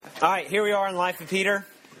All right, here we are in Life of Peter.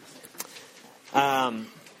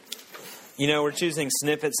 We're choosing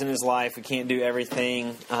snippets in his life. We can't do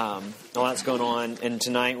everything. A lot's going on. And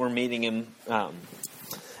tonight we're meeting him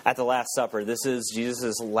at the Last Supper. This is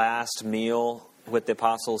Jesus' last meal with the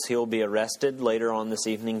apostles. He'll be arrested later on this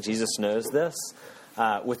evening. Jesus knows this.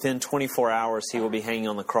 Within 24 hours, he will be hanging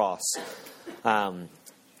on the cross.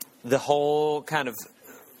 The whole kind of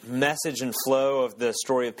message and flow of the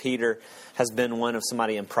story of Peter has been one of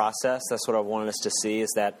somebody in process. That's what I wanted us to see,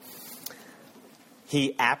 is that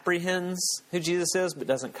he apprehends who Jesus is, but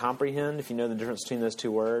doesn't comprehend, if you know the difference between those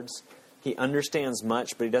two words. He understands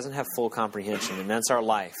much, but he doesn't have full comprehension, and that's our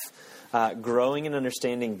life. Growing in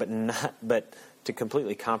understanding, but to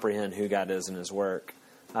completely comprehend who God is in his work.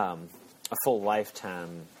 A full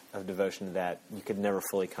lifetime of devotion to that, you could never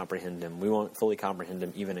fully comprehend him. We won't fully comprehend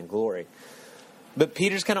him even in glory. But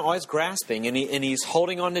Peter's kind of always grasping, and he's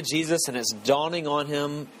holding on to Jesus, and it's dawning on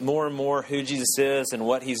him more and more who Jesus is and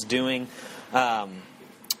what he's doing. But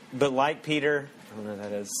like Peter, I don't know what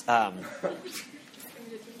that is,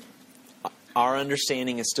 our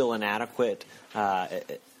understanding is still inadequate.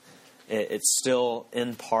 It's still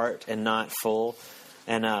in part and not full.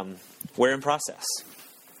 And we're in process.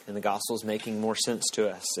 And the gospel is making more sense to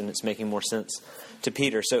us, and it's making more sense to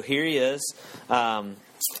Peter. So here he is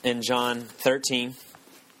in John 13,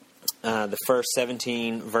 the first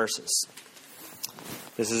 17 verses.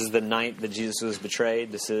 This is the night that Jesus was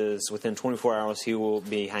betrayed. This is within 24 hours he will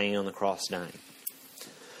be hanging on the cross dying.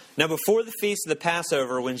 Now before the feast of the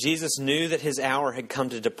Passover, when Jesus knew that his hour had come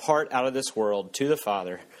to depart out of this world to the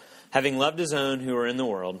Father, having loved his own who were in the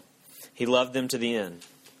world, he loved them to the end.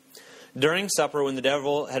 During supper, when the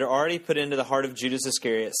devil had already put into the heart of Judas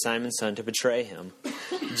Iscariot, Simon's son, to betray him,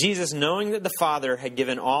 Jesus, knowing that the Father had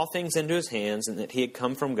given all things into his hands and that he had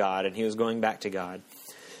come from God and he was going back to God,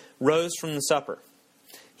 rose from the supper.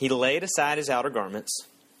 He laid aside his outer garments.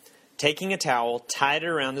 Taking a towel, tied it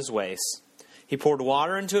around his waist, he poured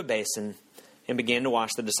water into a basin and began to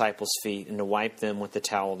wash the disciples' feet and to wipe them with the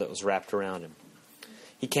towel that was wrapped around him.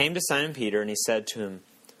 He came to Simon Peter and he said to him,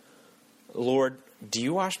 "Lord, do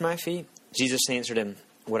you wash my feet?" Jesus answered him,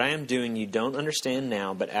 "What I am doing you don't understand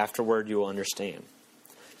now, but afterward you will understand."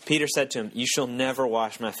 Peter said to him, "You shall never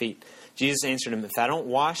wash my feet." Jesus answered him, "If I don't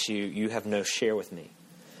wash you, you have no share with me."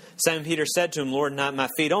 Simon Peter said to him, "Lord, not my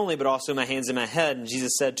feet only, but also my hands and my head." And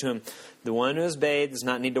Jesus said to him, "The one who is bathed does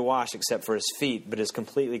not need to wash except for his feet, but is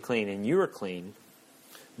completely clean. And you are clean,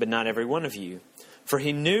 but not every one of you." For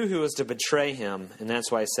he knew who was to betray him, and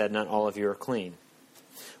that's why he said, "Not all of you are clean."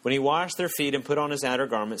 When he washed their feet and put on his outer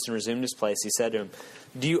garments and resumed his place, he said to him,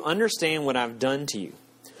 "Do you understand what I've done to you?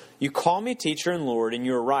 You call me teacher and Lord, and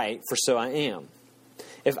you are right, for so I am.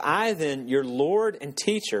 If I then, your Lord and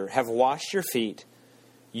teacher, have washed your feet,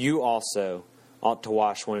 you also ought to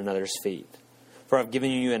wash one another's feet. For I've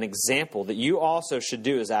given you an example that you also should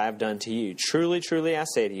do as I have done to you. Truly, truly, I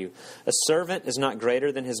say to you, a servant is not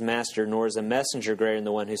greater than his master, nor is a messenger greater than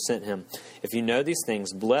the one who sent him. If you know these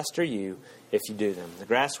things, blessed are you if you do them." The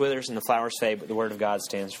grass withers and the flowers fade, but the word of God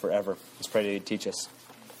stands forever. Let's pray that He'd teach us.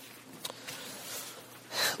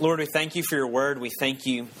 Lord, we thank you for your word. We thank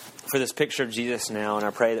you for this picture of Jesus now, and I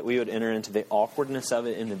pray that we would enter into the awkwardness of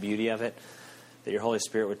it and the beauty of it, that your Holy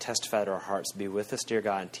Spirit would testify to our hearts. Be with us, dear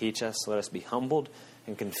God, and teach us. Let us be humbled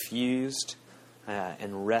and confused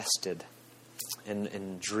and rested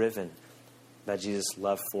and driven by Jesus'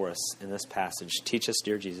 love for us in this passage. Teach us,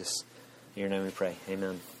 dear Jesus. In your name we pray.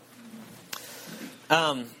 Amen.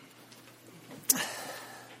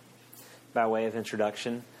 By way of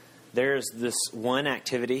introduction, there's this one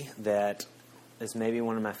activity that is maybe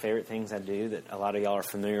one of my favorite things I do that a lot of y'all are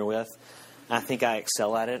familiar with. I think I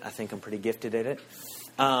excel at it. I think I'm pretty gifted at it.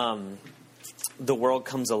 The world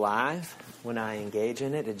comes alive when I engage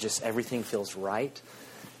in it. Everything feels right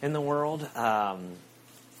in the world.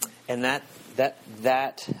 And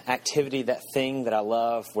that activity, that thing that I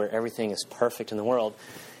love where everything is perfect in the world,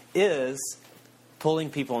 is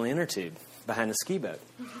pulling people on the inner tube behind a ski boat.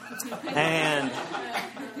 And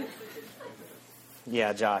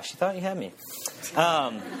yeah, Josh, you thought you had me.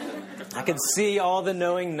 I could see all the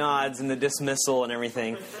knowing nods and the dismissal and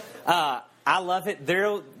everything. I love it.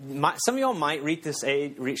 Some of y'all might reach this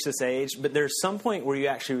age, but there's some point where you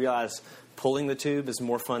actually realize pulling the tube is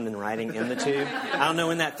more fun than riding in the tube. I don't know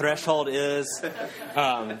when that threshold is.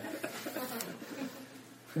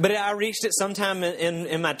 But I reached it sometime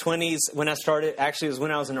in my 20s when I started. Actually, it was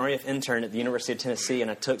when I was an REF intern at the University of Tennessee, and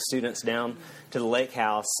I took students down to the lake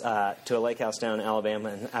house, to a lake house down in Alabama,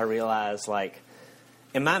 and I realized,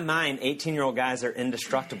 in my mind, 18-year-old guys are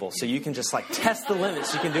indestructible. So you can just, test the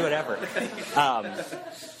limits. You can do whatever.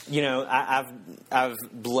 I've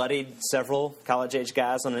bloodied several college-age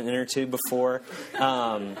guys on an inner tube before.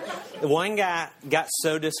 One guy got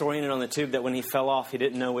so disoriented on the tube that when he fell off, he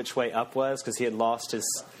didn't know which way up was because he had lost his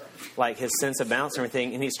sense of balance and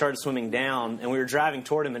everything, and he started swimming down, and we were driving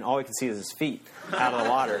toward him, and all we could see was his feet out of the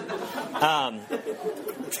water.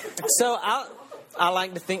 So I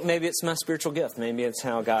like to think maybe it's my spiritual gift. Maybe it's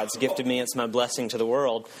how God's gifted me. It's my blessing to the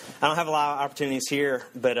world. I don't have a lot of opportunities here,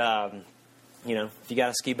 but if you got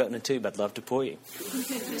a ski boat in a tube, I'd love to pull you.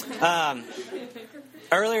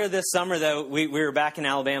 Earlier this summer, though, we were back in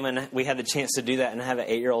Alabama, and we had the chance to do that, and I have an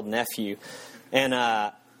 8-year-old nephew.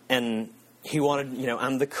 And he wanted,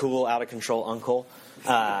 I'm the cool, out-of-control uncle.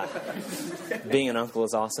 Being an uncle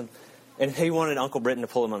is awesome. And he wanted Uncle Britton to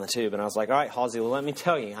pull him on the tube. And I was like, all right, Halsey, well, let me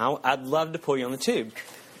tell you, I'd love to pull you on the tube.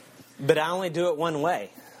 But I only do it one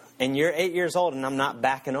way. And you're 8 years old, and I'm not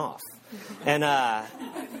backing off. And I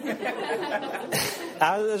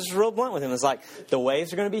was real blunt with him. It's like, the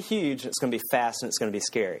waves are going to be huge, it's going to be fast, and it's going to be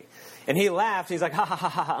scary. And he laughed. He's like, ha, ha, ha,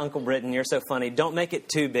 ha, Uncle Britton, you're so funny. Don't make it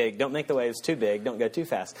too big. Don't make the waves too big. Don't go too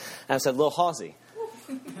fast. And I said, Lil Halsey,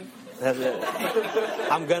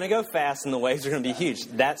 I'm going to go fast, and the waves are going to be huge.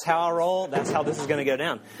 That's how I roll. That's how this is going to go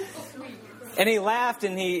down. And he laughed,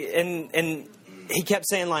 and he kept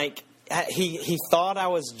saying, like, he thought I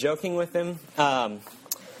was joking with him.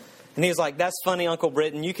 And he was like, that's funny, Uncle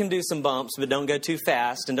Britton. You can do some bumps, but don't go too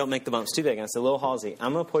fast and don't make the bumps too big. And I said, Lil Halsey,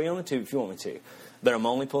 I'm going to pull you on the tube if you want me to, but I'm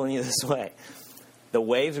only pulling you this way. The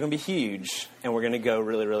waves are going to be huge, and we're going to go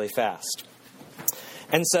really, really fast.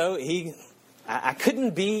 And so I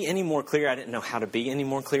couldn't be any more clear. I didn't know how to be any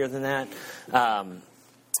more clear than that.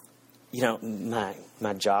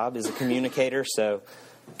 My job is a communicator, so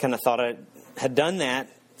kind of thought I had done that.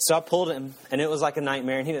 So I pulled him, and it was like a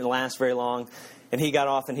nightmare, and he didn't last very long. And he got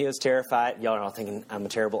off, and he was terrified. Y'all are all thinking, I'm a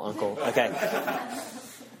terrible uncle. Okay.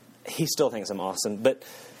 He still thinks I'm awesome, but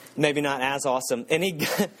maybe not as awesome. And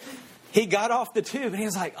he got off the tube, and he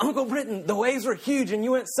was like, Uncle Britton, the waves were huge, and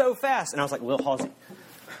you went so fast. And I was like, Lil Halsey,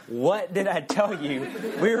 what did I tell you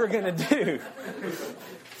we were going to do?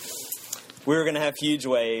 We were going to have huge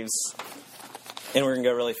waves, and we were going to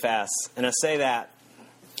go really fast. And I say that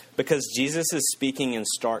because Jesus is speaking in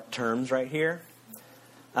stark terms right here.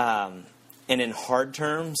 And in hard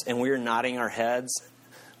terms, and we are nodding our heads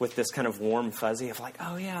with this kind of warm fuzzy of like,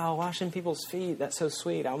 oh yeah, washing people's feet, that's so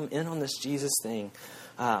sweet. I'm in on this Jesus thing.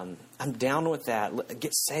 I'm down with that.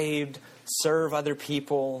 Get saved, serve other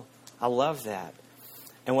people. I love that.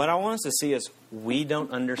 And what I want us to see is we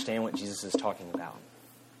don't understand what Jesus is talking about.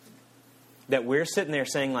 That we're sitting there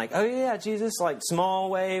saying like, oh yeah, Jesus, like small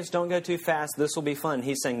waves, don't go too fast, this will be fun.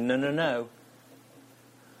 He's saying, no.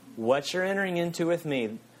 What you're entering into with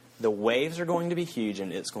me, the waves are going to be huge,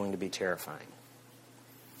 and it's going to be terrifying.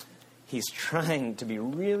 He's trying to be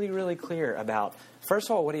really, really clear about,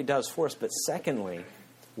 first of all, what he does for us, but secondly,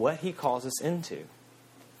 what he calls us into.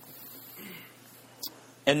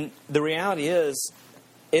 And the reality is,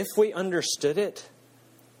 if we understood it,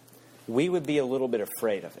 we would be a little bit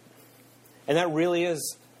afraid of it. And that really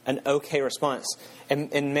is an okay response.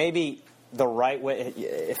 And maybe the right way,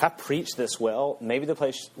 if I preach this well, maybe the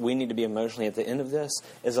place we need to be emotionally at the end of this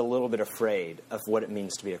is a little bit afraid of what it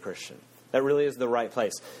means to be a Christian. That really is the right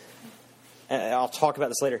place. I'll talk about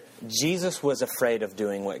this later. Jesus was afraid of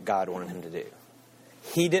doing what God wanted him to do.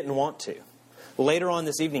 He didn't want to. Later on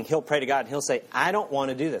this evening, he'll pray to God and he'll say, I don't want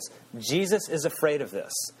to do this. Jesus is afraid of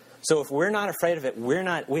this. So if we're not afraid of it,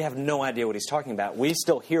 we have no idea what he's talking about. We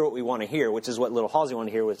still hear what we want to hear, which is what little Halsey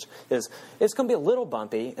wanted to hear, which is it's going to be a little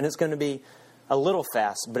bumpy and it's going to be a little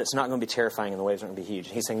fast, but it's not going to be terrifying and the waves aren't going to be huge.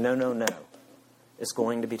 And he's saying, no. It's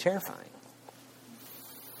going to be terrifying.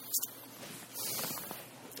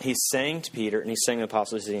 He's saying to Peter, and he's saying to the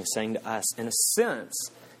apostles, and he's saying to us, in a sense,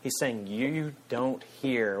 he's saying, you don't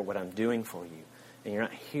hear what I'm doing for you, and you're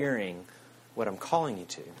not hearing what I'm calling you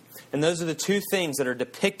to. And those are the two things that are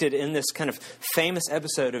depicted in this kind of famous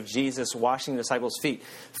episode of Jesus washing the disciples' feet.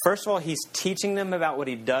 First of all, he's teaching them about what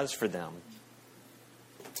he does for them.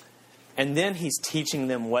 And then he's teaching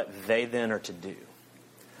them what they then are to do.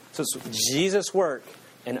 So it's Jesus' work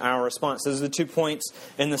and our response. Those are the 2 points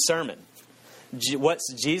in the sermon. What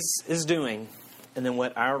Jesus is doing, and then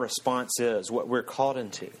what our response is, what we're called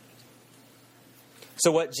into.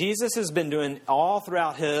 So what Jesus has been doing all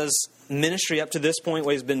throughout his ministry up to this point,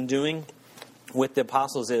 what he's been doing with the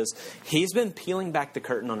apostles is he's been peeling back the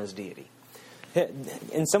curtain on his deity.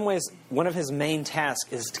 In some ways, one of his main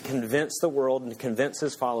tasks is to convince the world and to convince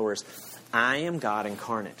his followers, I am God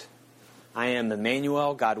incarnate. I am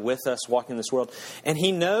Emmanuel, God with us, walking this world. And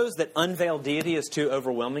he knows that unveiled deity is too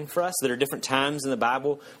overwhelming for us. There are different times in the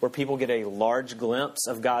Bible where people get a large glimpse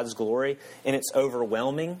of God's glory, and it's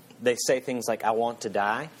overwhelming. They say things like, I want to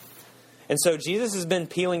die. And so Jesus has been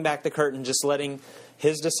peeling back the curtain, just letting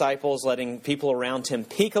his disciples, letting people around him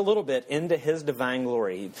peek a little bit into his divine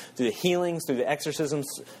glory. Through the healings, through the exorcisms,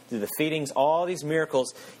 through the feedings, all these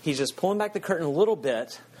miracles, he's just pulling back the curtain a little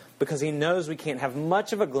bit because he knows we can't have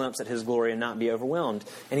much of a glimpse at his glory and not be overwhelmed.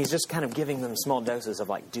 And he's just kind of giving them small doses of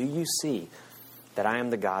like, do you see that I am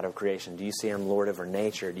the God of creation? Do you see I'm Lord over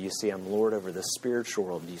nature? Do you see I'm Lord over the spiritual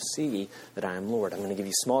world? Do you see that I am Lord? I'm going to give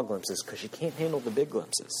you small glimpses because you can't handle the big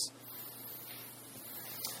glimpses.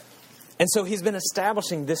 And so he's been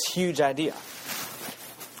establishing this huge idea,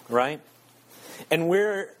 right? And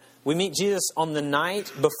we meet Jesus on the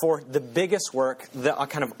night before the biggest work, the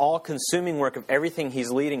kind of all-consuming work of everything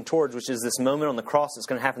he's leading towards, which is this moment on the cross that's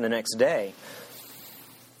going to happen the next day.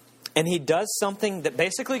 And he does something that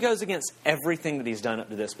basically goes against everything that he's done up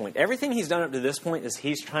to this point. Everything he's done up to this point is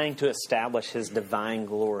he's trying to establish his divine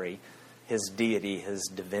glory, his deity,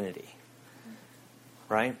 his divinity,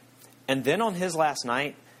 right? And then on his last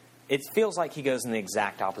night, it feels like he goes in the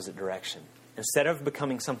exact opposite direction. Instead of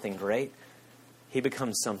becoming something great, he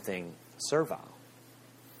becomes something servile,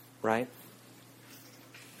 right?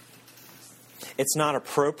 It's not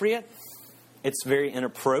appropriate. It's very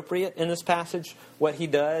inappropriate in this passage, what he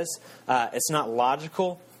does. It's not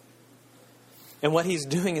logical. And what he's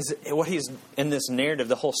doing is, what he's in this narrative,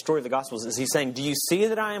 the whole story of the Gospels, is he's saying, do you see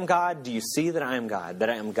that I am God? Do you see that I am God? That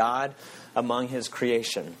I am God among his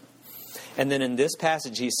creation? And then in this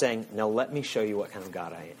passage, he's saying, now let me show you what kind of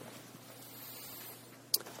God I am.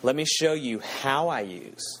 Let me show you how I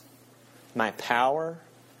use my power,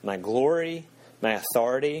 my glory, my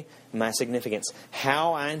authority, my significance.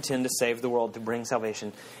 How I intend to save the world, to bring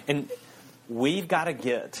salvation. And we've got to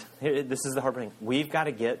get, this is the hard thing, we've got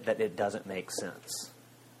to get that it doesn't make sense.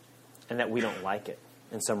 And that we don't like it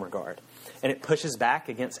in some regard. And it pushes back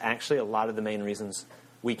against actually a lot of the main reasons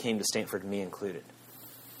we came to Stanford, me included.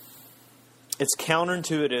 It's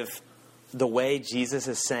counterintuitive the way Jesus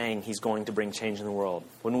is saying he's going to bring change in the world.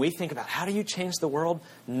 When we think about how do you change the world,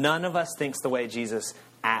 none of us thinks the way Jesus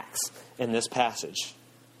acts in this passage.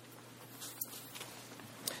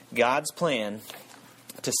 God's plan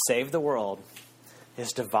to save the world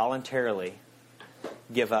is to voluntarily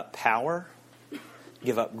give up power,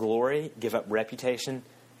 give up glory, give up reputation,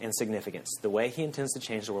 and significance. The way he intends to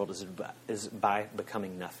change the world is by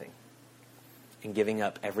becoming nothing and giving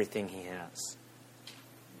up everything he has.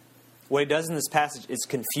 What he does in this passage is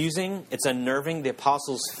confusing. It's unnerving. The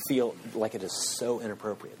apostles feel like it is so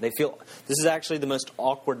inappropriate. They feel this is actually the most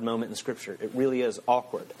awkward moment in Scripture. It really is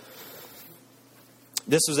awkward.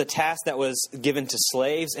 This was a task that was given to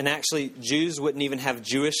slaves, and actually Jews wouldn't even have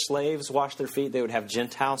Jewish slaves wash their feet. They would have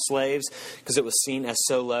Gentile slaves because it was seen as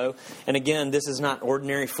so low. And again, this is not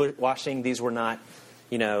ordinary foot washing. These were not,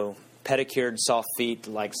 pedicured soft feet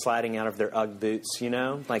like sliding out of their Ugg boots,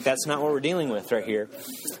 Like that's not what we're dealing with right here.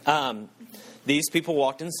 These people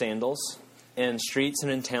walked in sandals in streets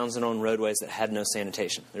and in towns and on roadways that had no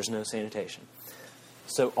sanitation. There's no sanitation.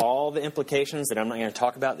 So all the implications that I'm not going to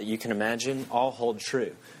talk about that you can imagine all hold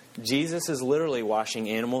true. Jesus is literally washing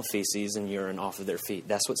animal feces and urine off of their feet.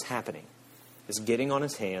 That's what's happening. He's getting on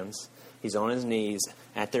his hands. He's on his knees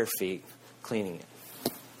at their feet, cleaning it.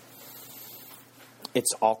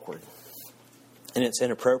 It's awkward. And it's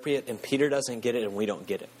inappropriate. And Peter doesn't get it and we don't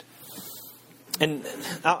get it. And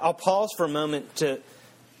I'll pause for a moment to,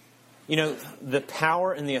 the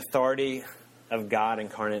power and the authority of God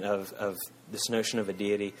incarnate, of this notion of a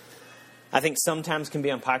deity, I think sometimes can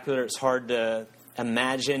be unpopular. It's hard to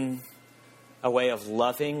imagine a way of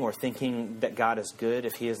loving or thinking that God is good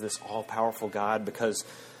if he is this all-powerful God, because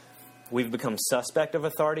we've become suspect of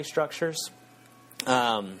authority structures.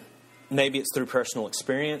 Maybe it's through personal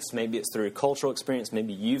experience. Maybe it's through cultural experience.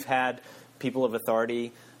 Maybe you've had people of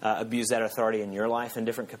authority abuse that authority in your life in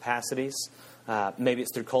different capacities. Maybe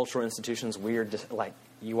it's through cultural institutions. Like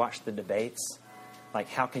you watch the debates. Like,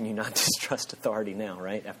 how can you not distrust authority now,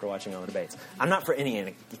 right, after watching all the debates? I'm not for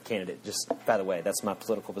any candidate, just by the way. That's my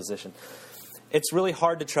political position. It's really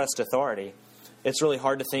hard to trust authority. It's really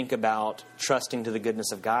hard to think about trusting to the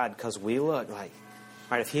goodness of God, because we look like,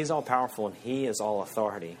 all right, if he's all-powerful and he is all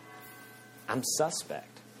authority, I'm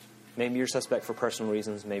suspect. Maybe you're suspect for personal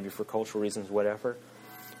reasons, maybe for cultural reasons, whatever.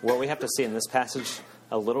 What we have to see in this passage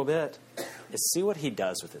a little bit is see what he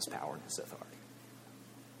does with his power and his authority.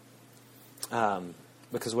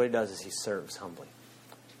 Because what he does is he serves humbly.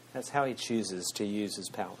 That's how he chooses to use his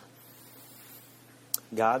power.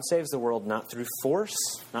 God saves the world not through force,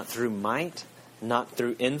 not through might, not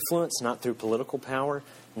through influence, not through political power,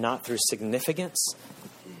 not through significance,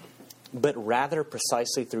 but rather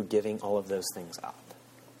precisely through giving all of those things up.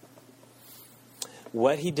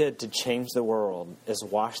 What he did to change the world is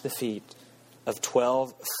wash the feet of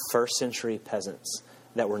 12 first-century peasants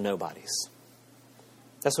that were nobodies.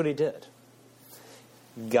 That's what he did.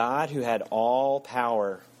 God, who had all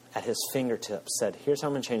power at his fingertips, said, here's how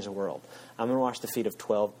I'm going to change the world. I'm going to wash the feet of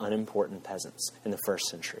 12 unimportant peasants in the first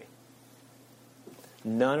century.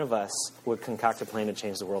 None of us would concoct a plan to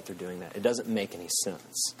change the world through doing that. It doesn't make any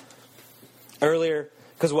sense. Earlier,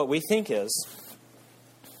 because what we think is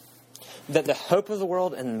that the hope of the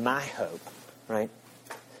world and my hope, right,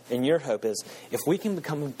 and your hope is if we can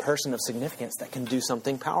become a person of significance that can do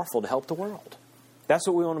something powerful to help the world. That's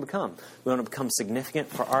what we want to become. We want to become significant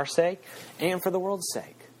for our sake and for the world's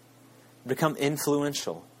sake. Become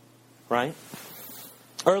influential, right?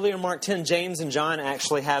 Earlier in Mark 10, James and John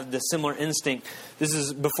actually have this similar instinct. This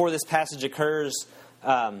is before this passage occurs.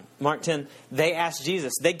 Mark 10, they ask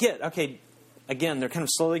Jesus. They get, okay, again, they're kind of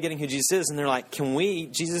slowly getting who Jesus is. And they're like, can we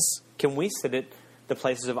sit at the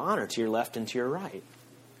places of honor to your left and to your right?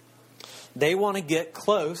 They want to get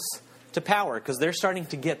close to power because they're starting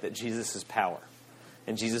to get that Jesus is power.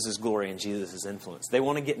 And Jesus is glory and Jesus is influence. They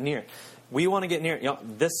want to get near. We want to get near. You know,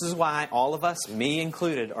 this is why all of us, me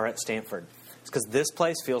included, are at Stanford. It's because this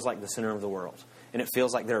place feels like the center of the world. And it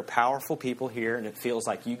feels like there are powerful people here. And it feels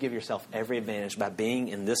like you give yourself every advantage by being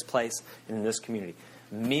in this place and in this community.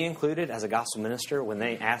 Me included, as a gospel minister, when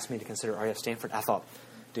they asked me to consider RUF Stanford, I thought,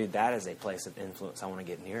 dude, that is a place of influence. I want to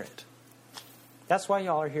get near it. That's why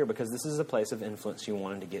y'all are here, because this is a place of influence. You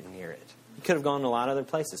wanted to get near it. You could have gone to a lot of other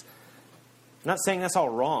places. I'm not saying that's all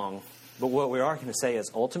wrong, but what we are going to say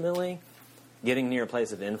is ultimately, getting near a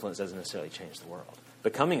place of influence doesn't necessarily change the world.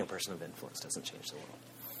 Becoming a person of influence doesn't change the world.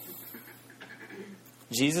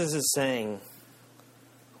 Jesus is saying,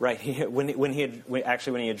 right here, when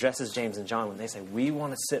he addresses James and John, when they say, we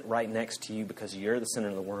want to sit right next to you because you're the center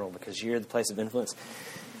of the world, because you're the place of influence,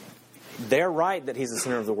 they're right that he's the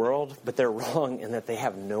center of the world, but they're wrong in that they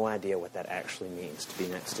have no idea what that actually means to be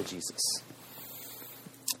next to Jesus.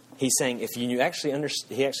 He's saying, if you actually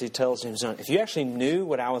he actually tells James and John, if you actually knew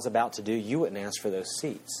what I was about to do, you wouldn't ask for those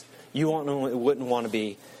seats. You wouldn't want to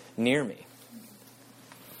be near me.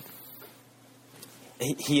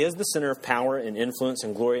 He is the center of power and influence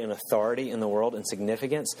and glory and authority in the world and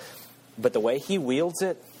significance. But the way he wields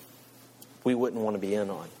it, we wouldn't want to be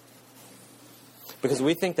in on. Because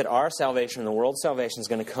we think that our salvation and the world's salvation is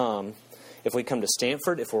going to come if we come to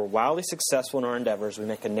Stanford, if we're wildly successful in our endeavors, we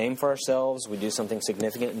make a name for ourselves, we do something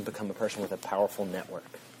significant and become a person with a powerful network.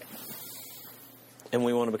 And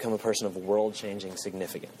we want to become a person of world-changing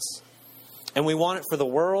significance. And we want it for the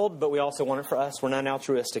world, but we also want it for us. We're not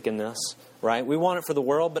altruistic in this, right? We want it for the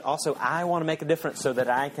world, but also I want to make a difference so that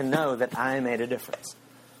I can know that I made a difference.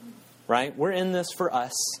 Right? We're in this for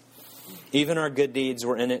us. Even our good deeds,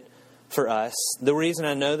 we're in it for us. The reason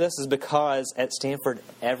I know this is because at Stanford,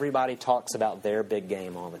 everybody talks about their big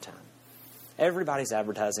game all the time. Everybody's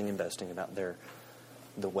advertising and boasting about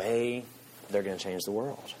the way they're going to change the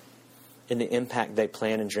world and the impact they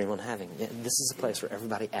plan and dream on having. This is a place where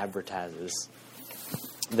everybody advertises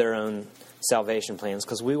their own salvation plans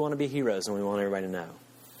because we want to be heroes and we want everybody to know.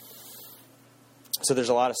 So there's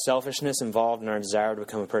a lot of selfishness involved in our desire to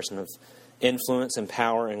become a person of influence and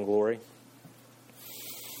power and glory.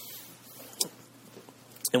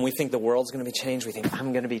 And we think the world's going to be changed. We think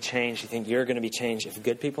I'm going to be changed. You think you're going to be changed. If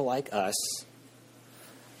good people like us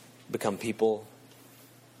become people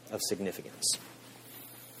of significance.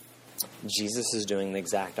 Jesus is doing the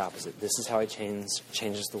exact opposite. This is how he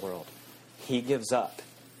changes the world. He gives up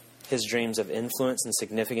his dreams of influence and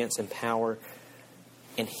significance and power,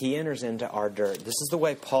 and he enters into our dirt. This is the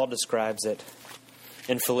way Paul describes it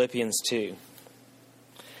in Philippians 2.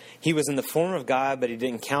 He was in the form of God, but he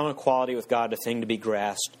didn't count equality with God a thing to be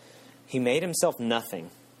grasped. He made himself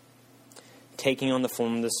nothing, taking on the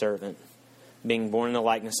form of the servant, being born in the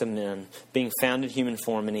likeness of men, being found in human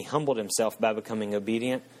form, and he humbled himself by becoming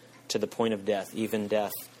obedient to the point of death, even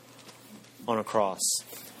death on a cross.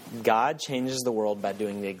 God changes the world by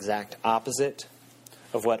doing the exact opposite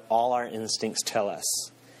of what all our instincts tell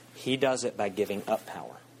us. He does it by giving up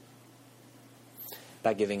power,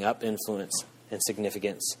 by giving up influence and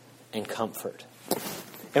significance and comfort.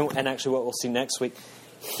 And actually what we'll see next week,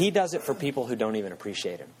 he does it for people who don't even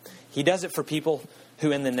appreciate him. He does it for people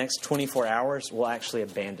who in the next 24 hours will actually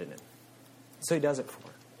abandon him. So he does it for.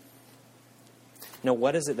 Now,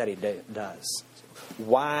 what is it that he does?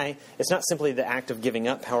 why. It's not simply the act of giving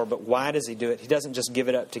up power, but why does he do it? He doesn't just give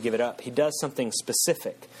it up to give it up. He does something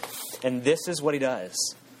specific. And this is what he does.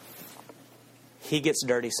 He gets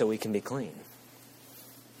dirty so we can be clean.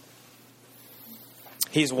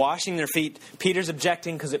 He's washing their feet. Peter's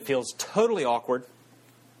objecting because it feels totally awkward.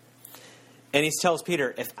 And he tells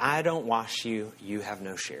Peter, if I don't wash you, you have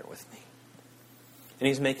no share with me. And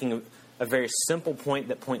he's making a very simple point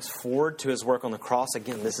that points forward to his work on the cross.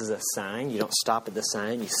 Again, this is a sign. You don't stop at the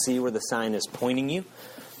sign. You see where the sign is pointing you.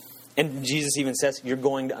 And Jesus even says, you're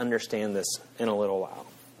going to understand this in a little while.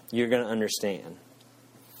 You're going to understand.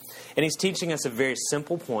 And he's teaching us a very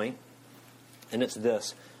simple point, and it's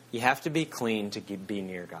this. You have to be clean to be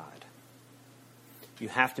near God. You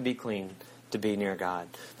have to be clean to be near God.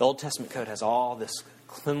 The Old Testament code has all this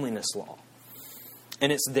cleanliness law.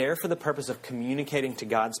 And it's there for the purpose of communicating to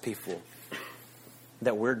God's people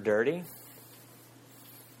that we're dirty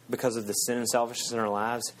because of the sin and selfishness in our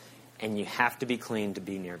lives, and you have to be clean to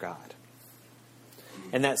be near God.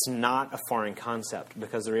 And that's not a foreign concept,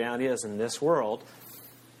 because the reality is, in this world,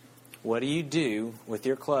 what do you do with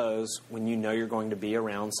your clothes when you know you're going to be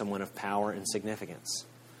around someone of power and significance?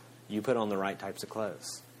 You put on the right types of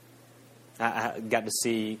clothes. I got to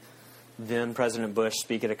see then President Bush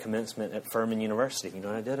speak at a commencement at Furman University. You know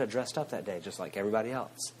what I did? I dressed up that day, just like everybody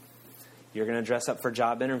else. You're going to dress up for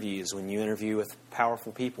job interviews. When you interview with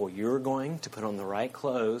powerful people, you're going to put on the right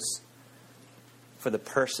clothes for the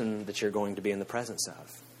person that you're going to be in the presence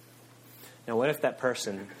of. Now, what if that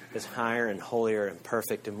person is higher and holier and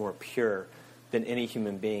perfect and more pure than any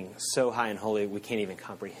human being, so high and holy we can't even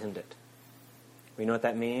comprehend it? Well, you know what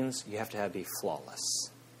that means? You have to be flawless.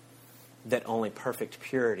 That only perfect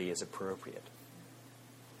purity is appropriate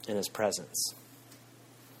in His presence.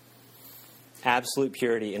 Absolute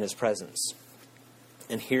purity in His presence.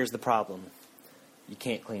 And here's the problem. You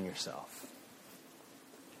can't clean yourself.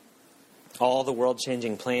 All the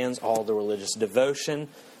world-changing plans, all the religious devotion,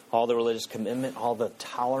 all the religious commitment, all the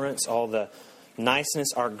tolerance, all the niceness,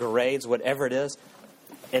 our grades, whatever it is,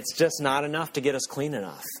 it's just not enough to get us clean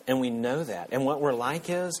enough. And we know that. And what we're like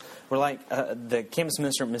is, we're like, the campus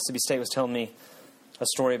minister at Mississippi State was telling me a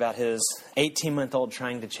story about his 18-month-old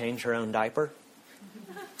trying to change her own diaper.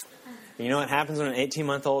 You know what happens when an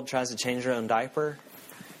 18-month-old tries to change her own diaper?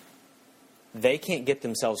 They can't get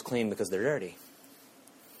themselves clean because they're dirty.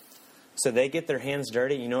 So they get their hands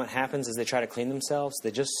dirty. You know what happens as they try to clean themselves?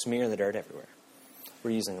 They just smear the dirt everywhere.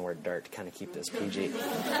 We're using the word dirt to kind of keep this PG.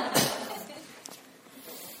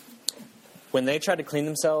 When they tried to clean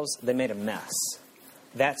themselves, they made a mess.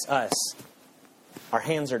 That's us. Our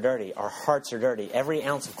hands are dirty. Our hearts are dirty. Every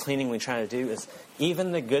ounce of cleaning we try to do is,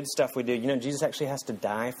 even the good stuff we do. You know, Jesus actually has to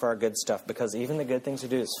die for our good stuff, because even the good things we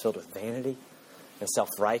do is filled with vanity and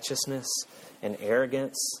self-righteousness and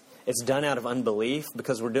arrogance. It's done out of unbelief,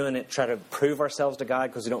 because we're doing it to try to prove ourselves to God,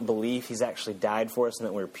 because we don't believe He's actually died for us and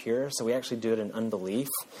that we're pure. So we actually do it in unbelief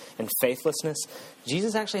and faithlessness.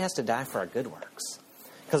 Jesus actually has to die for our good works.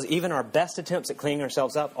 Because even our best attempts at cleaning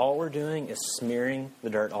ourselves up, all we're doing is smearing the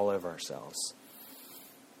dirt all over ourselves.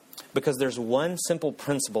 Because there's one simple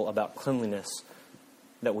principle about cleanliness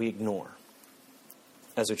that we ignore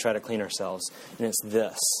as we try to clean ourselves, and it's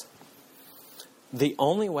this. The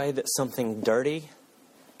only way that something dirty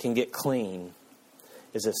can get clean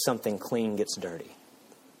is if something clean gets dirty.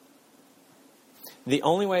 The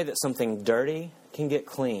only way that something dirty can get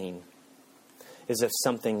clean is if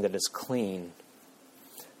something that is clean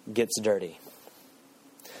gets dirty.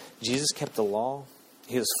 Jesus kept the law.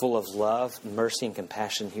 He was full of love, mercy, and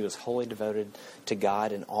compassion. He was wholly devoted to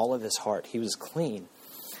God in all of his heart. He was clean.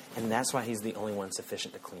 And that's why He's the only one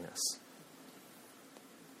sufficient to clean us.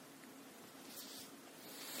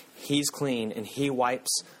 He's clean, and He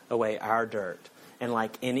wipes away our dirt. And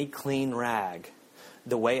like any clean rag,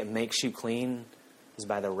 the way it makes you clean is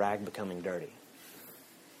by the rag becoming dirty.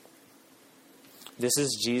 This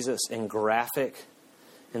is Jesus in graphic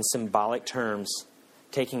and symbolic terms,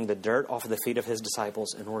 taking the dirt off of the feet of His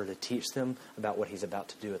disciples in order to teach them about what He's about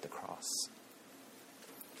to do at the cross.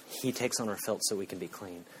 He takes on our filth so we can be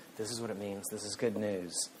clean. This is what it means. This is good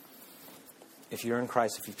news. If you're in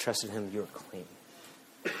Christ, if you've trusted Him, you're clean.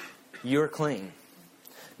 You're clean.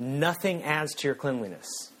 Nothing adds to your cleanliness.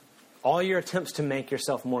 All your attempts to make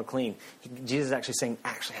yourself more clean, Jesus is actually saying,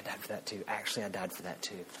 actually, I died for that too. Actually, I died for that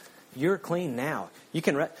too. You're clean now. You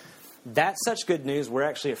can that's such good news, we're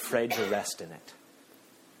actually afraid to rest in it.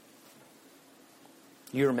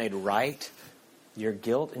 You are made right. Your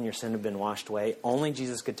guilt and your sin have been washed away. Only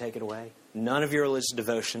Jesus could take it away. None of your religious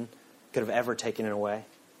devotion could have ever taken it away.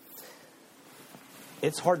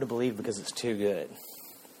 It's hard to believe because it's too good.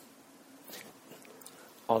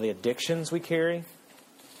 all the addictions we carry,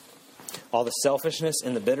 all the selfishness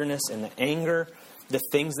and the bitterness and the anger, the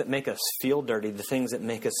things that make us feel dirty, the things that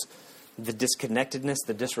make us, the disconnectedness,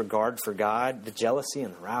 the disregard for God, the jealousy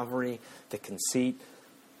and the rivalry, the conceit,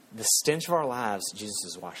 the stench of our lives, Jesus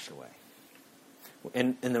has washed away.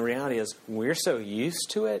 And the reality is, we're so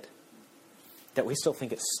used to it that we still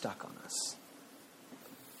think it's stuck on us.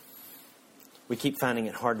 We keep finding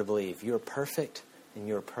it hard to believe. You're perfect and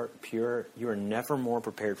you're pure. You are never more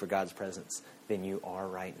prepared for God's presence than you are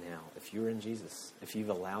right now. If you're in Jesus, if you've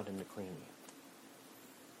allowed Him to clean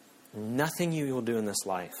you. Nothing you will do in this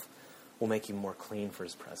life will make you more clean for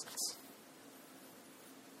His presence.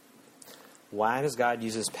 Why does God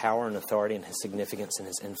use His power and authority and His significance and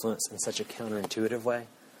His influence in such a counterintuitive way?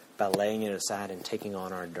 By laying it aside and taking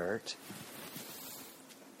on our dirt.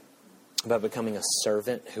 By becoming a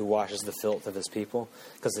servant who washes the filth of His people.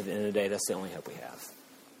 Because at the end of the day, that's the only hope we have.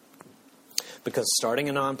 Because starting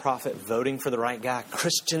a nonprofit, voting for the right guy,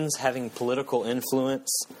 Christians having political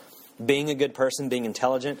influence, being a good person, being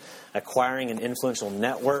intelligent, acquiring an influential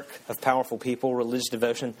network of powerful people, religious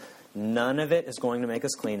devotion, none of it is going to make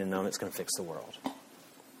us clean, and none of it's going to fix the world.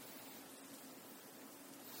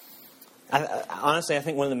 Honestly, I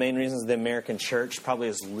think one of the main reasons the American church probably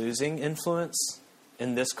is losing influence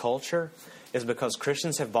in this culture is because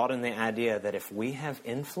Christians have bought in the idea that if we have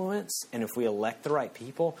influence and if we elect the right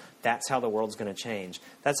people, that's how the world's going to change.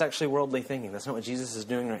 That's actually worldly thinking. That's not what Jesus is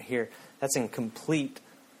doing right here. That's in complete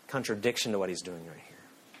contradiction to what He's doing right here.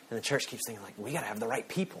 And the church keeps thinking, like, we got to have the right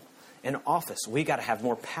people in office. We got to have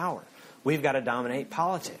more power. We've got to dominate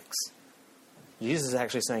politics. Jesus is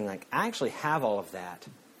actually saying, like, I actually have all of that.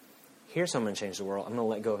 Here's how I'm going to change the world. I'm going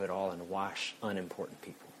to let go of it all and wash unimportant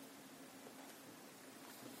people.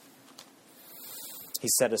 He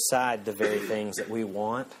set aside the very things that we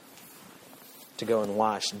want to go and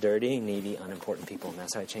wash dirty, needy, unimportant people. And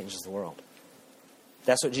that's how He changes the world.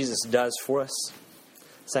 That's what Jesus does for us.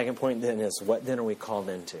 Second point then is, what then are we called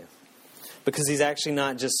into? Because He's actually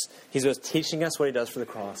not just, He's both teaching us what He does for the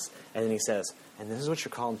cross, and then He says, and this is what you're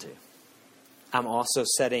called to. I'm also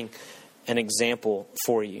setting an example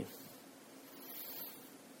for you.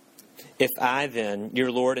 If I then,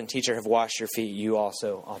 your Lord and teacher, have washed your feet, you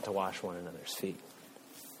also ought to wash one another's feet.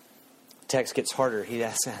 Text gets harder. He's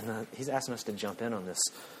asking us to jump in on this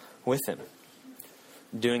with Him.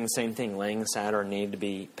 Doing the same thing, laying aside our need to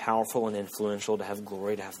be powerful and influential, to have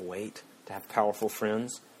glory, to have weight, to have powerful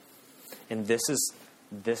friends. And this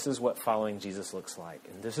is what following Jesus looks like.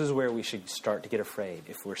 And this is where we should start to get afraid.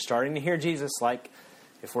 If we're starting to hear Jesus, like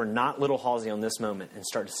if we're not little Halsey on this moment and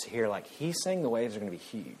start to hear like He's saying the waves are going to be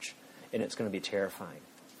huge and it's going to be terrifying.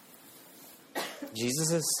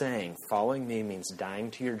 Jesus is saying, following me means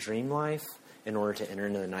dying to your dream life in order to enter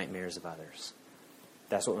into the nightmares of others.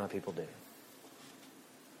 That's what my people do.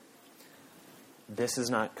 This is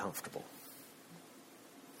not comfortable.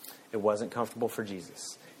 It wasn't comfortable for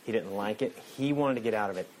Jesus. He didn't like it. He wanted to get out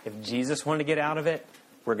of it. If Jesus wanted to get out of it,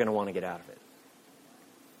 we're going to want to get out of it.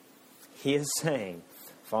 He is saying,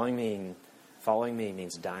 following me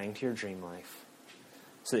means dying to your dream life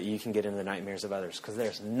so that you can get into the nightmares of others. Because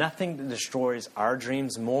there's nothing that destroys our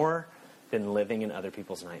dreams more than living in other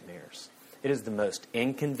people's nightmares. It is the most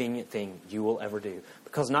inconvenient thing you will ever do.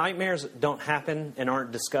 Because nightmares don't happen and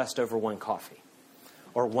aren't discussed over one coffee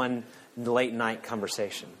or one late night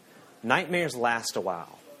conversation. Nightmares last a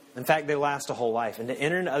while. In fact, they last a whole life. And to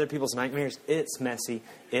enter into other people's nightmares, it's messy,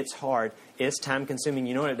 it's hard, it's time consuming.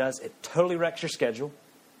 You know what it does? It totally wrecks your schedule.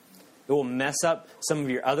 It will mess up some of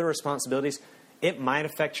your other responsibilities. It might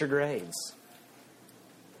affect your grades.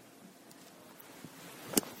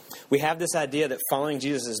 We have this idea that following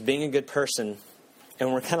Jesus is being a good person,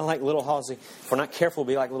 and we're kind of like little Halsey. If we're not careful,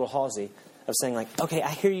 we'll be like little Halsey of saying like, okay, I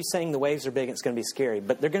hear you saying the waves are big and it's going to be scary,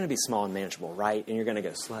 but they're going to be small and manageable, right? And you're going to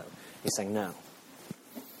go slow. He's saying, no.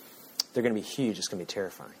 They're going to be huge. It's going to be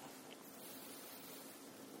terrifying.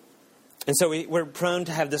 And so we're prone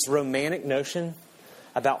to have this romantic notion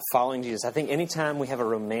about following Jesus. I think anytime we have a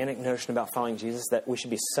romantic notion about following Jesus, that we should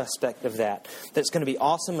be suspect of that. That's going to be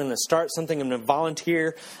awesome. I'm going to start something. I'm going to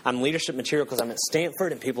volunteer. I'm leadership material because I'm at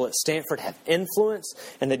Stanford, and people at Stanford have influence,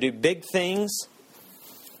 and they do big things.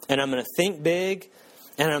 And I'm going to think big,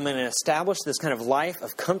 and I'm going to establish this kind of life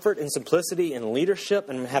of comfort and simplicity and leadership,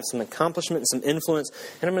 and I'm going to have some accomplishment and some influence,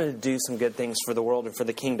 and I'm going to do some good things for the world and for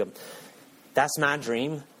the kingdom. That's my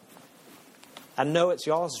dream. I know it's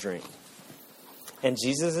y'all's dream. And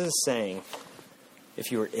Jesus is saying,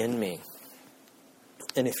 if you are in me,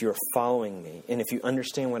 and if you're following me, and if you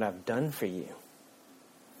understand what I've done for you,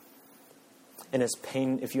 and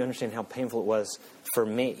if you understand how painful it was for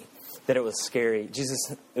me, that it was scary. Jesus,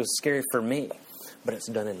 it was scary for me. but it's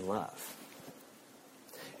done in love.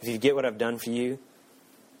 If you get what I've done for you,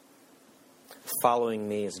 following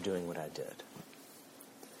me is doing what I did.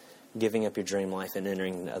 Giving up your dream life and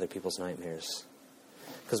entering into other people's nightmares.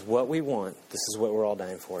 Because what we want, this is what we're all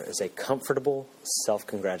dying for, is a comfortable,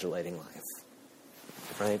 self-congratulating life.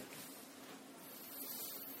 Right?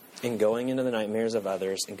 And going into the nightmares of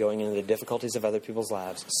others and going into the difficulties of other people's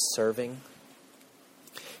lives, serving,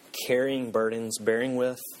 carrying burdens, bearing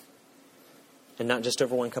with, and not just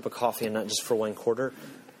over one cup of coffee and not just for one quarter,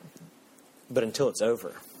 but until it's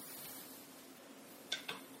over.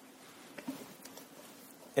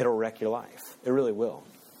 It'll wreck your life. It really will.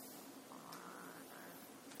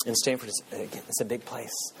 And Stanford is, again, it's a big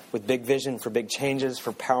place with big vision for big changes,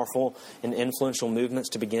 for powerful and influential movements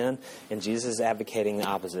to begin. And Jesus is advocating the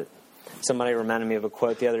opposite. Somebody reminded me of a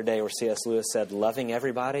quote the other day where C.S. Lewis said, "Loving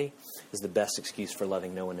everybody is the best excuse for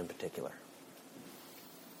loving no one in particular."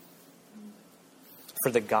 For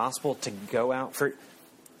the gospel to go out, for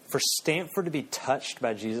Stanford to be touched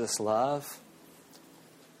by Jesus' love,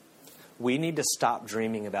 we need to stop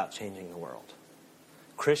dreaming about changing the world.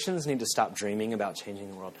 Christians need to stop dreaming about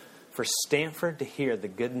changing the world. For Stanford to hear the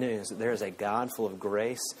good news that there is a God full of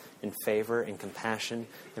grace and favor and compassion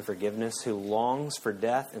and forgiveness who longs for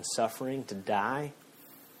death and suffering to die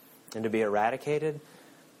and to be eradicated,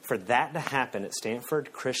 for that to happen at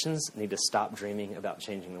Stanford, Christians need to stop dreaming about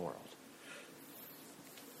changing the world.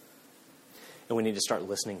 And we need to start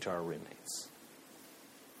listening to our roommates.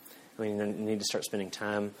 We need to start spending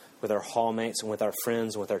time with our hallmates and with our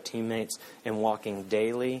friends and with our teammates and walking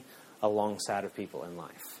daily alongside of people in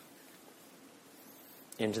life.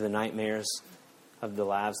 Into the nightmares of the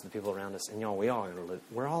lives of the people around us. And y'all,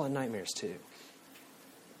 we're all in nightmares too.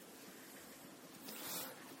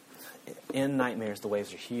 In nightmares, the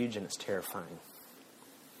waves are huge and it's terrifying.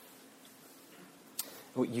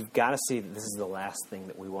 You've got to see that this is the last thing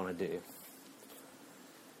that we want to do.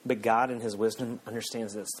 But God in His wisdom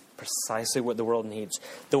understands that's precisely what the world needs.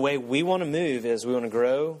 The way we want to move is we want to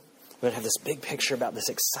grow. We want to have this big picture about this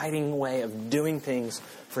exciting way of doing things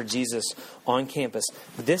for Jesus on campus.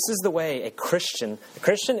 This is the way a Christian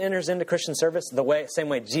enters into Christian service, same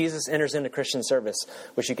way Jesus enters into Christian service,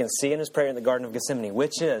 which you can see in His prayer in the Garden of Gethsemane,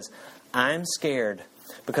 which is, I'm scared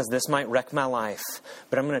because this might wreck my life,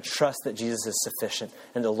 but I'm going to trust that Jesus is sufficient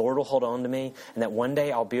and the Lord will hold on to me and that one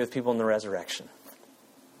day I'll be with people in the resurrection.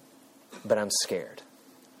 But I'm scared.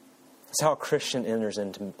 That's how a Christian enters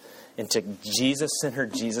into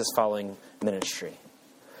Jesus-centered, Jesus-following ministry.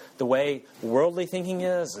 The way worldly thinking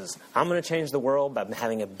is I'm going to change the world by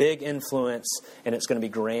having a big influence, and it's going to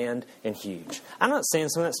be grand and huge. I'm not saying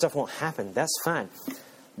some of that stuff won't happen. That's fine.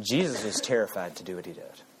 Jesus was terrified to do what He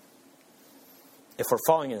did. If we're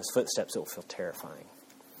following in His footsteps, it will feel terrifying.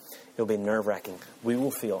 It will be nerve-wracking. We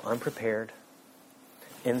will feel unprepared,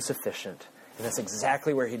 insufficient. And that's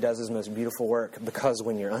exactly where He does His most beautiful work, because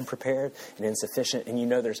when you're unprepared and insufficient and you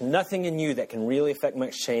know there's nothing in you that can really affect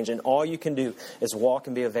much change and all you can do is walk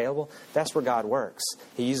and be available, that's where God works.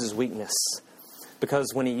 He uses weakness.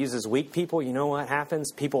 Because when He uses weak people, you know what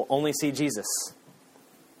happens? People only see Jesus.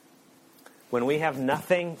 When we have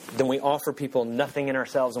nothing, then we offer people nothing in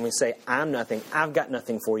ourselves and we say, I'm nothing. I've got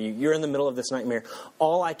nothing for you. You're in the middle of this nightmare.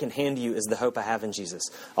 All I can hand you is the hope I have in Jesus.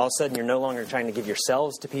 All of a sudden, you're no longer trying to give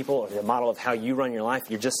yourselves to people or the model of how you run your life.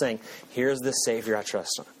 You're just saying, here's the Savior I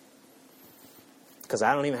trust on. Because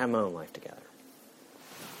I don't even have my own life together.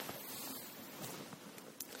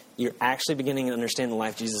 You're actually beginning to understand the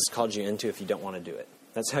life Jesus called you into if you don't want to do it.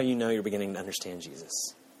 That's how you know you're beginning to understand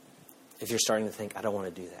Jesus. If you're starting to think, I don't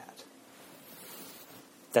want to do that.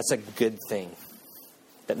 That's a good thing.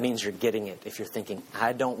 That means you're getting it. If you're thinking,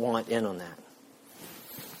 I don't want in on that.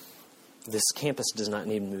 This campus does not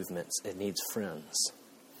need movements. It needs friends.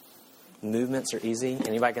 Movements are easy.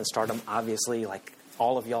 Anybody can start them. Obviously, like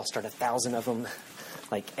all of y'all start 1,000 of them.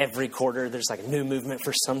 Like every quarter, there's like a new movement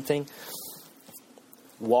for something.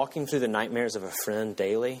 Walking through the nightmares of a friend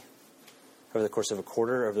daily, over the course of a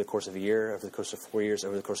quarter, over the course of a year, over the course of 4 years,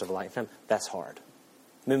 over the course of a lifetime, that's hard.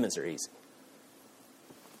 Movements are easy.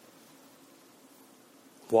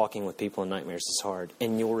 Walking with people in nightmares is hard,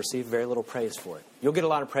 and you'll receive very little praise for it. You'll get a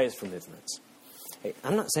lot of praise for movements. Hey,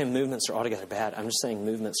 I'm not saying movements are altogether bad. I'm just saying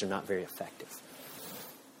movements are not very effective.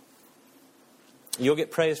 You'll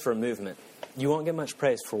get praise for a movement. You won't get much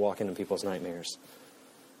praise for walking in people's nightmares.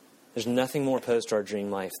 There's nothing more opposed to our dream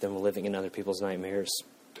life than living in other people's nightmares.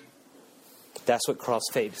 That's what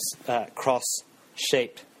cross-shaped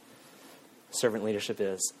servant leadership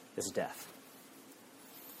is death.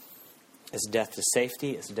 It's death to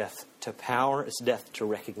safety. It's death to power. It's death to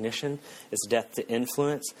recognition. It's death to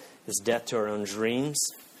influence. It's death to our own dreams.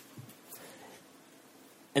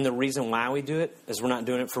 And the reason why we do it is we're not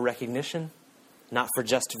doing it for recognition, not for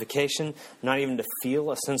justification, not even to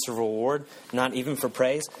feel a sense of reward, not even for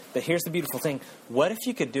praise. But here's the beautiful thing. What if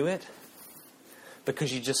you could do it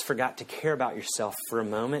because you just forgot to care about yourself for a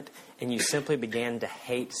moment and you simply began to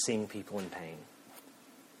hate seeing people in pain?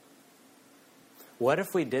 What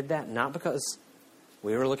if we did that not because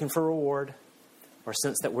we were looking for reward or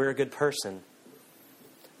sense that we're a good person,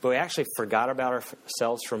 but we actually forgot about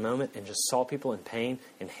ourselves for a moment and just saw people in pain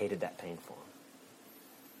and hated that pain for them?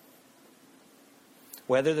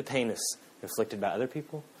 Whether the pain is inflicted by other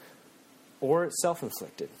people or it's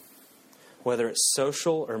self-inflicted, whether it's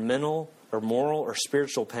social or mental or moral or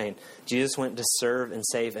spiritual pain, Jesus went to serve and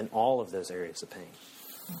save in all of those areas of pain.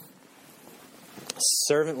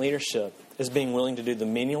 Servant leadership is being willing to do the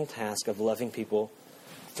menial task of loving people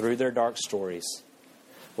through their dark stories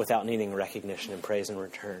without needing recognition and praise in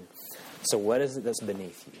return. So what is it that's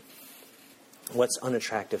beneath you? What's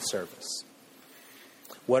unattractive service?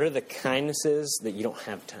 What are the kindnesses that you don't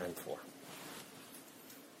have time for?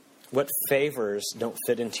 What favors don't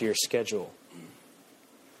fit into your schedule?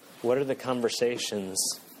 What are the conversations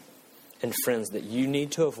and friends that you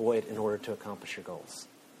need to avoid in order to accomplish your goals?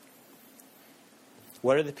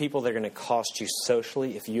 What are the people that are going to cost you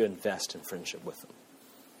socially if you invest in friendship with them?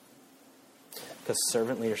 Because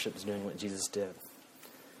servant leadership is doing what Jesus did.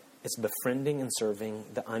 It's befriending and serving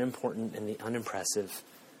the unimportant and the unimpressive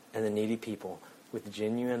and the needy people with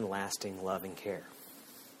genuine, lasting love and care.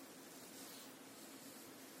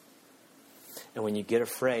 And when you get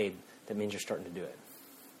afraid, that means you're starting to do it.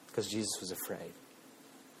 Because Jesus was afraid.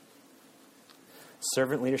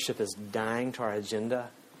 Servant leadership is dying to our agenda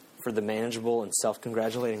for the manageable and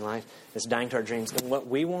self-congratulating life. It's dying to our dreams. And what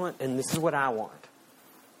we want, and this is what I want,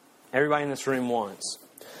 everybody in this room wants.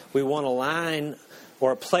 We want a line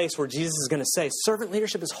or a place where Jesus is going to say, servant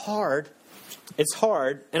leadership is hard. It's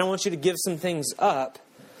hard, and I want you to give some things up,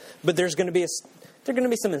 but there's going to be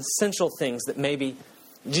some essential things that maybe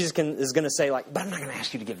Jesus is going to say, like, but I'm not going to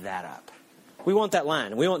ask you to give that up. We want that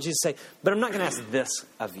line. We want Jesus to say, but I'm not going to ask this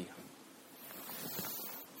of you.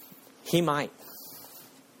 He might.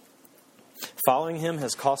 Following him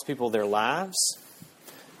has cost people their lives,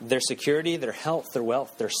 their security, their health, their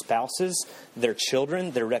wealth, their spouses, their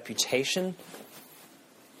children, their reputation,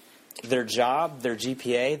 their job, their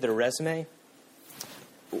GPA, their resume.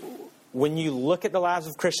 When you look at the lives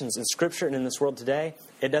of Christians in Scripture and in this world today,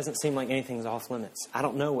 it doesn't seem like anything's off limits. I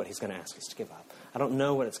don't know what he's going to ask us to give up. I don't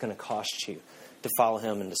know what it's going to cost you to follow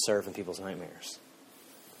him and to serve in people's nightmares.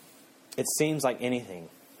 It seems like anything.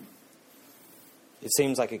 It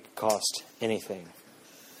seems like it could cost anything.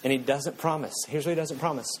 And he doesn't promise. Here's what he doesn't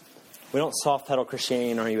promise. We don't soft pedal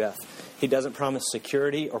Christianity in RUF. He doesn't promise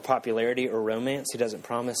security or popularity or romance. He doesn't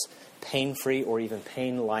promise pain-free or even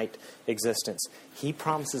pain-light existence. He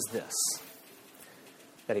promises this,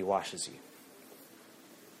 that he washes you.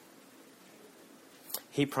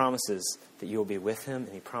 He promises that you will be with him,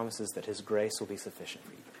 and he promises that his grace will be sufficient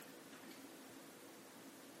for you.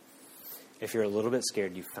 If you're a little bit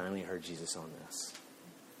scared, you finally heard Jesus on this.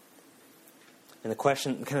 And the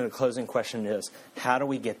question, kind of the closing question is, how do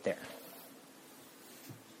we get there?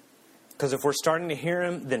 Because if we're starting to hear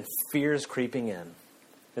him, then fear is creeping in,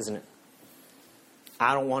 isn't it?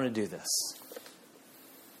 I don't want to do this.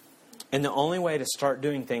 And the only way to start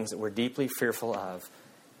doing things that we're deeply fearful of,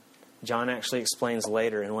 John actually explains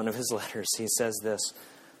later in one of his letters, he says this,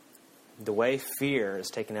 the way fear is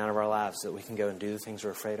taken out of our lives so that we can go and do the things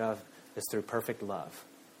we're afraid of is through perfect love.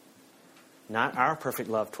 Not our perfect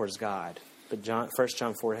love towards God, but 1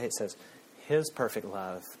 John 4:8 says, his perfect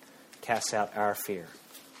love casts out our fear.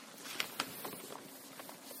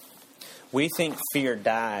 We think fear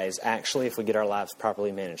dies, actually, if we get our lives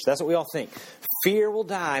properly managed. That's what we all think. Fear will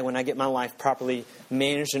die when I get my life properly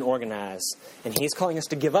managed and organized. And he's calling us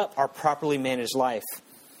to give up our properly managed life.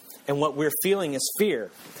 And what we're feeling is fear.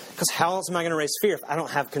 Because how else am I going to raise fear if I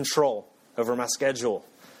don't have control over my schedule,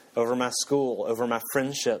 over my school, over my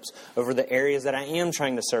friendships, over the areas that I am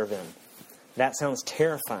trying to serve in? That sounds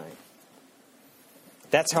terrifying.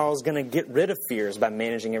 That's how I was going to get rid of fears, by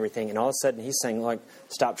managing everything. And all of a sudden he's saying, like,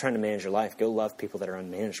 stop trying to manage your life. Go love people that are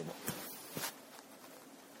unmanageable.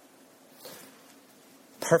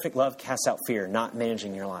 Perfect love casts out fear, not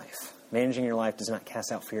managing your life. Managing your life does not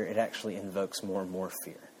cast out fear. It actually invokes more and more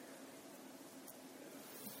fear.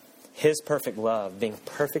 His perfect love, being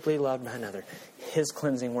perfectly loved by another, his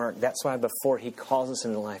cleansing work. That's why before he calls us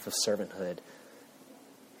into the life of servanthood,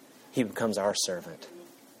 he becomes our servant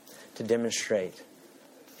to demonstrate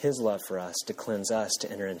his love for us, to cleanse us,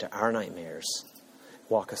 to enter into our nightmares,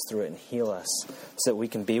 walk us through it and heal us so that we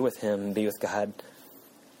can be with him and be with God.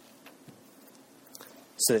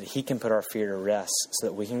 so that he can put our fear to rest, so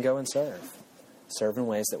that we can go and serve in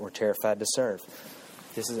ways that we're terrified to serve.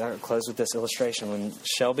 I'll close with this illustration. When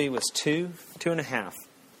Shelby was 2.5,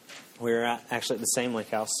 we were actually at the same lake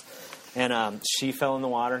house, and she fell in the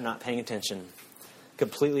water, not paying attention,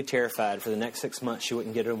 completely terrified. For the next 6 months, she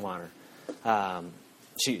wouldn't get her in water.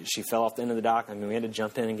 She fell off the end of the dock. I mean, we had to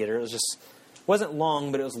jump in and get her. It wasn't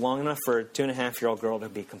long, but it was long enough for a 2.5-year-old girl to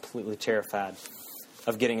be completely terrified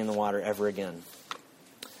of getting in the water ever again.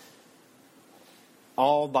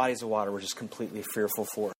 All bodies of water were just completely fearful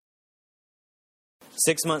for her.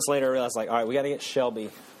 6 months later, I realized, all right, we got to get Shelby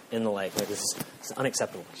in the lake. This is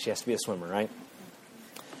unacceptable. She has to be a swimmer, right?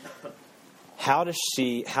 How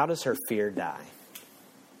does her fear die?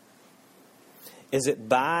 Is it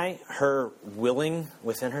by her willing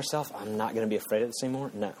within herself, I'm not going to be afraid of this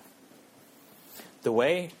anymore? No. The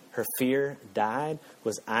way her fear died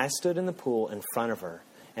was I stood in the pool in front of her,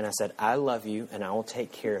 and I said, I love you, and I will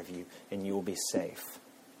take care of you, and you will be safe.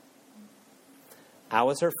 I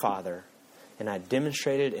was her father, and I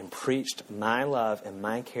demonstrated and preached my love and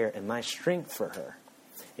my care and my strength for her.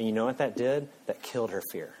 And you know what that did? That killed her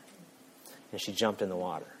fear. And she jumped in the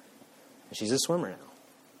water. And she's a swimmer now.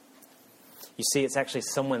 You see, it's actually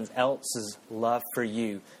someone else's love for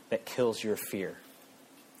you that kills your fear.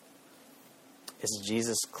 It's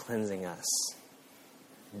Jesus cleansing us,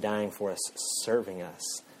 dying for us, serving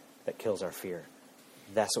us, that kills our fear.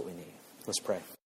 That's what we need. Let's pray.